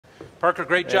Parker,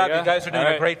 great job. You guys are doing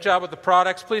a great job with the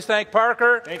products. Please thank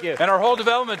Parker. Thank you. And our whole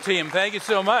development team. Thank you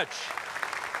so much.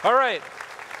 All right.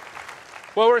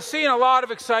 Well, we're seeing a lot of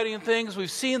exciting things.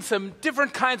 We've seen some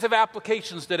different kinds of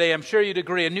applications today. I'm sure you'd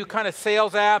agree. A new kind of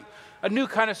sales app, a new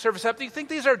kind of service app. Do you think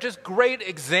these are just great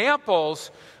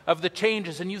examples of the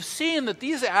changes? And you've seen that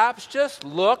these apps just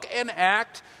look and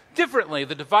act differently.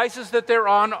 The devices that they're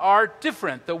on are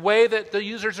different. The way that the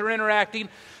users are interacting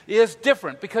is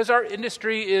different because our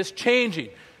industry is changing.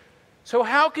 So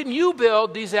how can you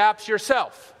build these apps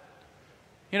yourself?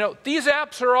 You know, these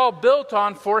apps are all built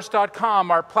on Force.com,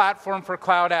 our platform for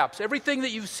cloud apps. Everything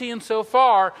that you've seen so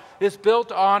far is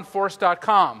built on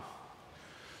Force.com.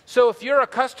 So if you're a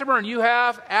customer and you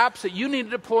have apps that you need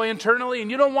to deploy internally and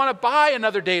you don't want to buy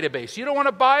another database, you don't want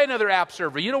to buy another app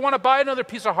server, you don't want to buy another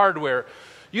piece of hardware,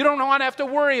 you don't want to have to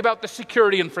worry about the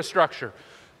security infrastructure,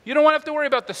 you don't want to have to worry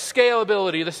about the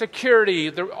scalability, the security,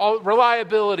 the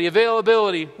reliability,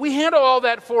 availability. We handle all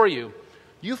that for you.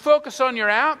 You focus on your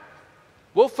app,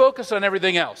 we'll focus on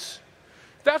everything else.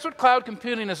 That's what cloud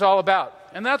computing is all about.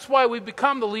 And that's why we've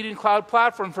become the leading cloud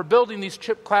platform for building these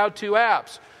Chip Cloud 2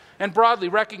 apps. And broadly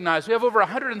recognized, we have over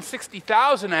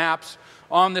 160,000 apps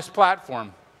on this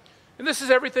platform. And this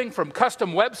is everything from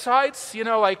custom websites, you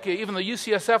know, like even the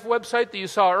UCSF website that you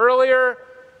saw earlier,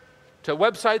 to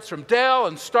websites from Dell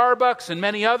and Starbucks and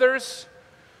many others,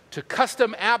 to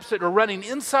custom apps that are running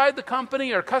inside the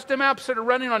company, or custom apps that are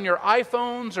running on your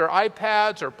iPhones or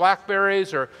iPads or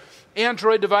Blackberries or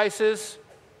Android devices.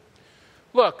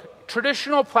 Look,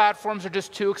 traditional platforms are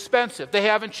just too expensive. They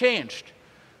haven't changed.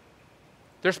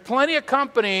 There's plenty of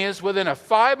companies within a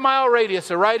 5-mile radius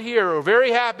of right here who are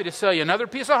very happy to sell you another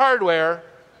piece of hardware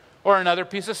or another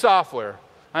piece of software.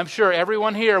 I'm sure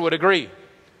everyone here would agree.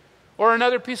 Or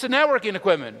another piece of networking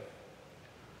equipment.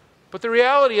 But the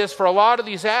reality is, for a lot of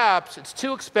these apps, it's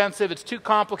too expensive, it's too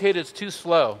complicated, it's too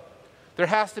slow. There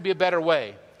has to be a better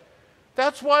way.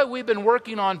 That's why we've been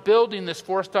working on building this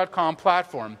Force.com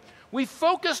platform. We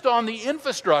focused on the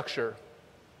infrastructure.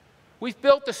 We've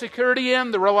built the security in,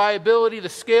 the reliability, the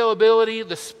scalability,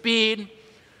 the speed,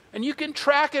 and you can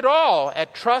track it all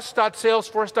at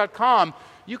trust.salesforce.com.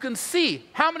 You can see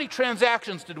how many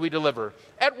transactions did we deliver,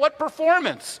 at what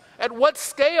performance, at what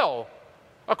scale,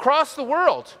 across the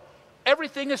world.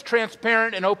 Everything is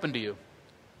transparent and open to you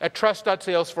at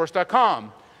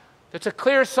trust.salesforce.com. That's a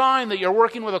clear sign that you're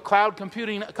working with a cloud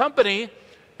computing company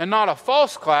and not a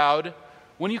false cloud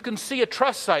when you can see a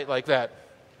trust site like that.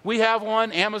 We have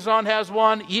one, Amazon has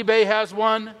one, eBay has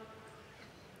one.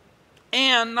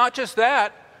 And not just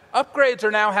that, upgrades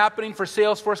are now happening for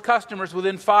Salesforce customers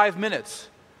within 5 minutes.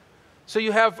 So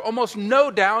you have almost no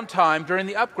downtime during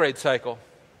the upgrade cycle.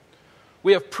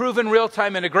 We have proven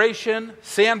real-time integration,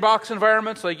 sandbox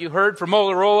environments like you heard from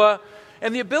Motorola,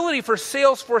 and the ability for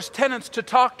Salesforce tenants to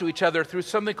talk to each other through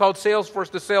something called Salesforce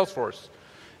to Salesforce.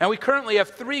 And we currently have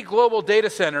 3 global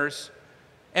data centers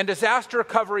and disaster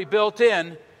recovery built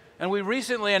in, and we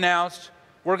recently announced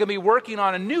we're going to be working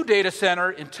on a new data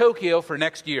center in Tokyo for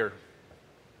next year.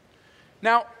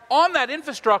 Now, on that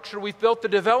infrastructure, we've built the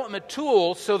development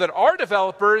tools so that our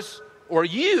developers, or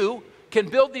you, can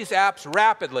build these apps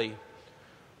rapidly.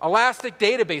 Elastic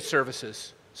database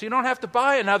services, so you don't have to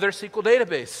buy another SQL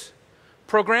database.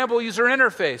 Programmable user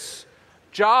interface,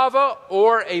 Java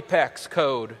or Apex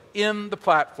code in the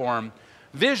platform.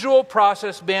 Visual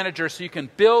process manager, so you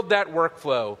can build that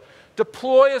workflow.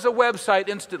 Deploy as a website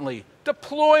instantly.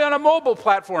 Deploy on a mobile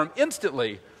platform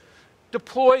instantly.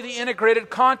 Deploy the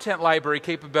integrated content library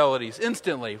capabilities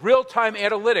instantly. Real-time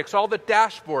analytics, all the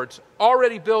dashboards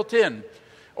already built in.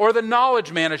 Or the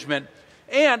knowledge management.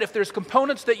 And if there's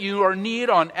components that you need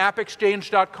on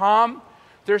appexchange.com,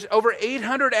 there's over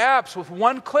 800 apps with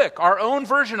one click, our own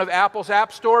version of Apple's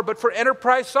App Store, but for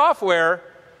enterprise software,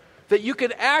 that you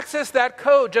can access that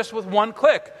code just with one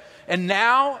click. And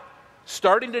now,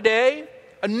 starting today,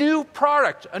 a new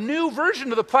product, a new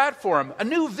version of the platform, a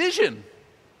new vision,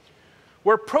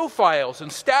 where profiles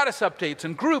and status updates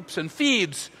and groups and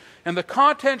feeds and the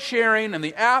content sharing and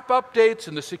the app updates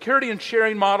and the security and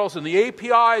sharing models and the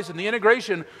APIs and the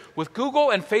integration with Google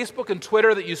and Facebook and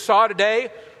Twitter that you saw today,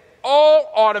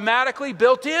 all automatically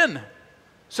built in.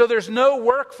 So there's no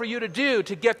work for you to do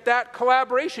to get that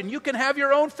collaboration. You can have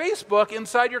your own Facebook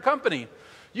inside your company.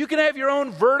 You can have your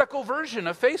own vertical version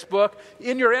of Facebook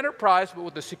in your enterprise, but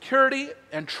with the security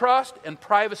and trust and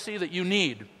privacy that you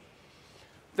need.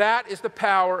 That is the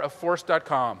power of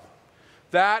Force.com.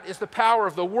 That is the power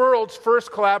of the world's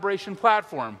first collaboration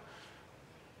platform.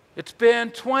 It's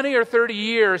been 20 or 30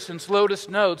 years since Lotus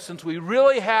Notes, since we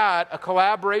really had a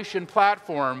collaboration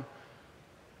platform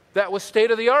that was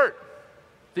state-of-the-art.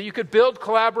 that you could build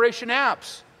collaboration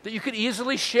apps, that you could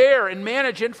easily share and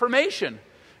manage information,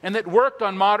 and that worked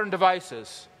on modern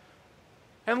devices.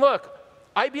 And look,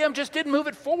 IBM just didn't move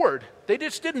it forward. They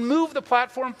just didn't move the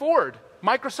platform forward.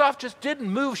 Microsoft just didn't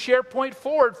move SharePoint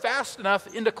forward fast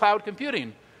enough into cloud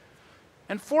computing.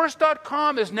 And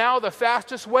Force.com is now the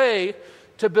fastest way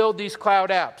to build these cloud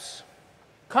apps.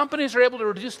 Companies are able to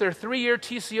reduce their 3-year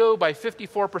TCO by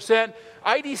 54%.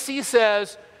 IDC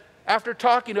says, after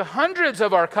talking to hundreds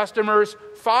of our customers,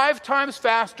 5 times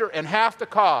faster and half the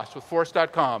cost with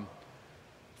Force.com.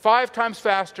 5 times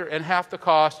faster and half the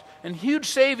cost, and huge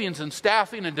savings in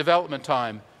staffing and development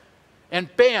time. And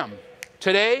bam,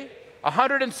 today,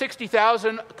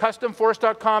 160,000 custom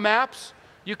Force.com apps,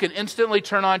 you can instantly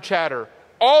turn on chatter.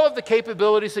 All of the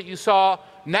capabilities that you saw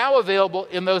now available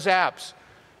in those apps.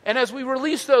 And as we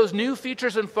release those new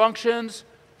features and functions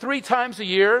 3 times a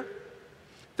year,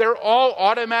 they're all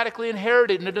automatically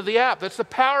inherited into the app. That's the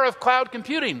power of cloud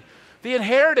computing. The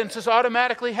inheritances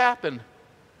automatically happen.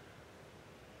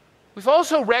 We've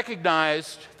also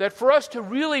recognized that for us to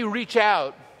really reach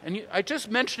out, and I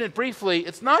just mentioned it briefly,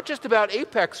 it's not just about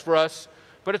Apex for us,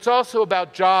 but it's also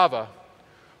about Java.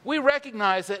 We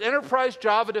recognize that enterprise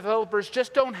Java developers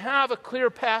just don't have a clear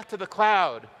path to the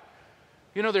cloud.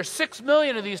 You know, there's 6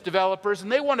 million of these developers,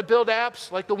 and they want to build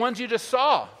apps like the ones you just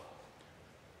saw.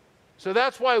 So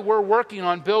that's why we're working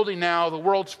on building now the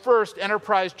world's first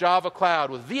enterprise Java cloud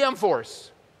with VMForce,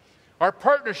 our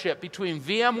partnership between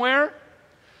VMware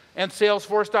and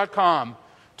Salesforce.com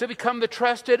to become the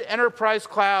trusted enterprise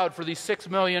cloud for these 6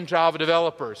 million Java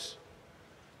developers.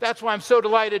 That's why I'm so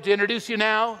delighted to introduce you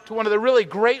now to one of the really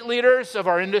great leaders of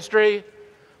our industry.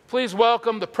 Please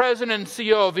welcome the President and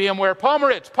CEO of VMware, Paul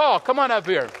Martiz. Paul, come on up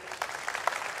here.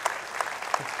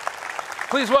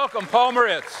 Please welcome Paul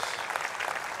Martiz.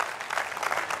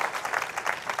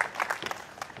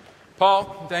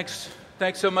 Paul, thanks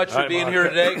so much for being here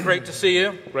today. Great to see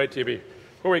you. Great to be.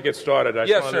 Before we get started, I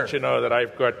just want to let you know that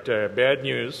I've got bad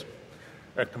news,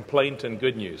 a complaint, and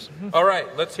good news. All right,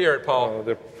 let's hear it, Paul.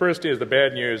 The first is the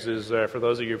bad news is for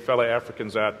those of you fellow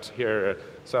Africans out here,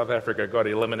 South Africa got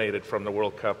eliminated from the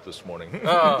World Cup this morning.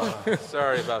 Oh,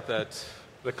 sorry about that.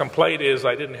 The complaint is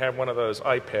I didn't have one of those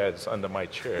iPads under my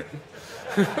chair.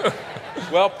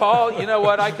 Well, Paul, you know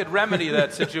what? I could remedy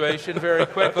that situation very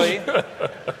quickly.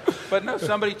 But no,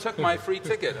 somebody took my free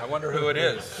ticket. I wonder who it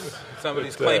is.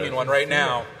 Somebody's claiming one right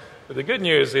now. The good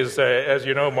news is, as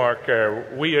you know, Mark,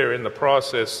 we are in the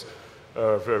process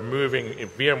of moving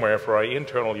VMware for our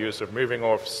internal use of moving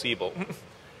off Siebel.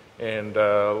 And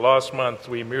last month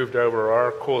we moved over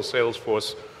our core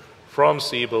Salesforce from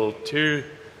Siebel to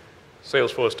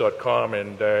Salesforce.com,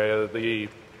 and the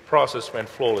process went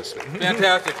flawlessly.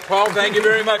 Fantastic. Paul, thank you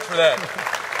very much for that.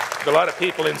 A lot of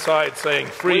people inside saying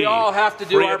free. We all have to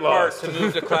do our part to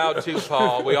move to cloud too,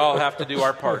 Paul. We all have to do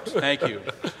our part. Thank you.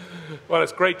 Well,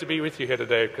 it's great to be with you here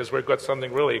today because we've got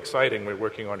something really exciting we're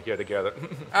working on here together.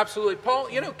 Absolutely. Paul,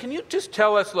 you know, can you just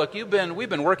tell us, look, we've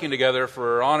been working together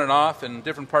for on and off in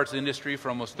different parts of the industry for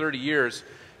almost 30 years.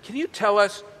 Can you tell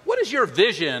us, what is your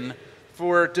vision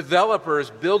for developers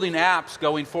building apps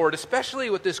going forward, especially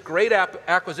with this great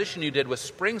acquisition you did with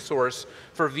SpringSource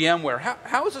for VMware?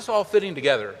 How is this all fitting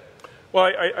together? Well,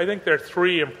 I think there are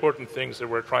 3 important things that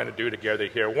we're trying to do together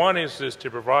here. One is to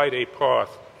provide a path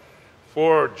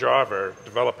for Java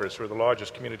developers, who are the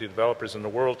largest community developers in the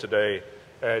world today,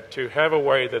 to have a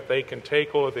way that they can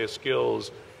take all of their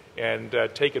skills and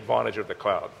take advantage of the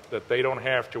cloud, that they don't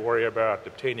have to worry about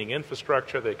obtaining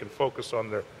infrastructure. They can focus on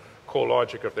the core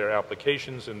logic of their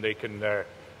applications, and they can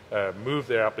move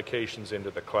their applications into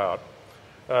the cloud.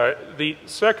 The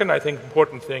second, I think,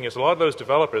 important thing is a lot of those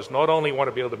developers not only want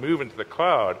to be able to move into the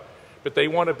cloud, but they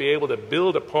want to be able to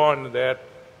build upon that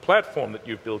platform that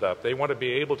you've built up. They want to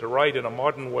be able to write in a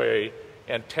modern way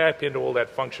and tap into all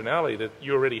that functionality that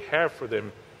you already have for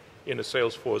them in the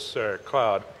Salesforce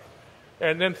cloud.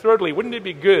 And then thirdly, wouldn't it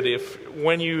be good if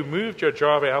when you moved your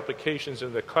Java applications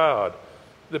in the cloud,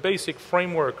 the basic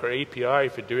framework or API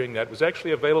for doing that was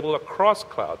actually available across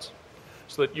clouds,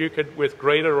 so that you could, with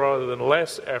greater rather than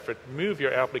less effort, move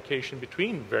your application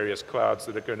between various clouds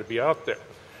that are going to be out there.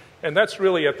 And that's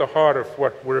really at the heart of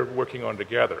what we're working on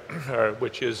together,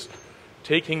 which is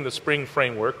taking the Spring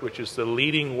framework, which is the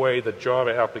leading way that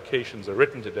Java applications are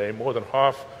written today. More than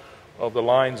half of the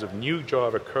lines of new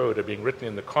Java code are being written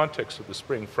in the context of the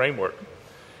Spring framework.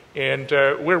 And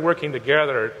we're working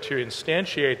together to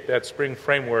instantiate that Spring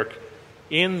framework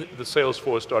in the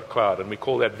Salesforce.cloud, and we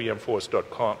call that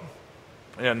VMForce.com.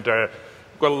 And got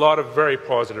a lot of very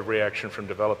positive reaction from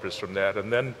developers from that.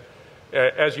 And then,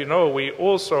 as you know, we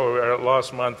also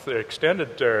last month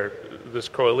extended this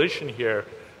coalition here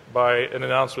by an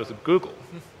announcement with Google.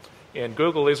 And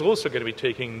Google is also going to be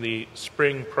taking the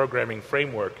Spring programming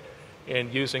framework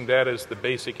and using that as the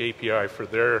basic API for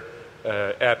their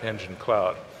App Engine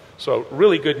Cloud. So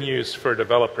really good news for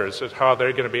developers is how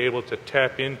they're going to be able to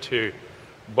tap into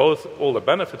both all the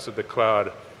benefits of the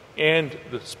cloud and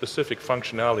the specific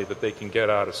functionality that they can get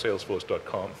out of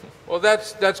Salesforce.com. Well,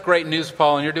 that's great news,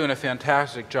 Paul, and you're doing a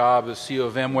fantastic job as CEO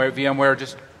of VMware. VMware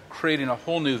just creating a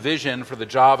whole new vision for the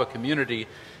Java community.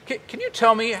 Can you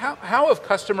tell me how have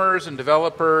customers and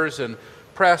developers and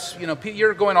press,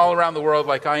 you're going all around the world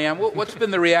like I am, what's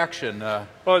been the reaction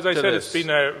Well, as I said, it's been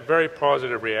a very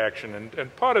positive reaction,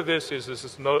 and part of this is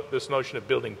this notion of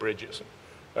building bridges.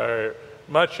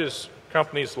 Much as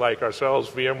companies like ourselves,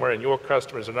 VMware, and your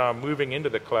customers are now moving into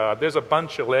the cloud, there's a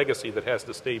bunch of legacy that has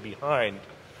to stay behind,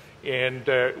 and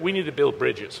we need to build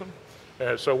bridges.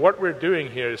 So what we're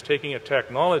doing here is taking a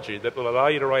technology that will allow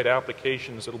you to write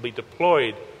applications that will be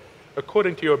deployed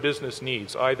according to your business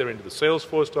needs, either into the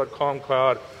Salesforce.com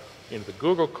cloud, into the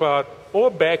Google cloud, or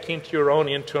back into your own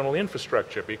internal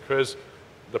infrastructure, because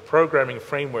the programming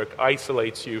framework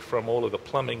isolates you from all of the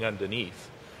plumbing underneath.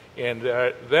 And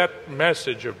that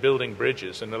message of building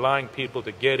bridges and allowing people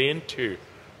to get into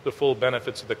the full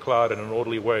benefits of the cloud in an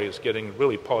orderly way is getting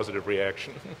really positive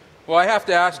reaction. Well, I have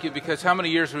to ask you, because how many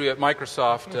years were you at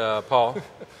Microsoft, Paul?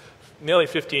 Nearly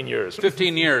 15 years.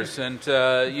 15 years, and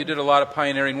you did a lot of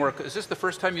pioneering work. Is this the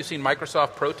first time you've seen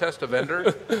Microsoft protest a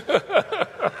vendor?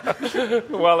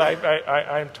 Well,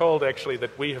 I'm told, actually,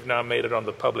 that we have now made it on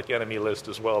the public enemy list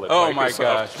as well at Oh, Microsoft. my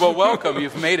gosh. Well, welcome.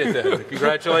 You've made it then.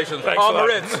 Congratulations. Thanks Paul a lot.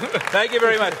 Martiz, thank you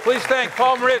very much. Please thank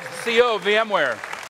Paul Martiz, CEO of VMware.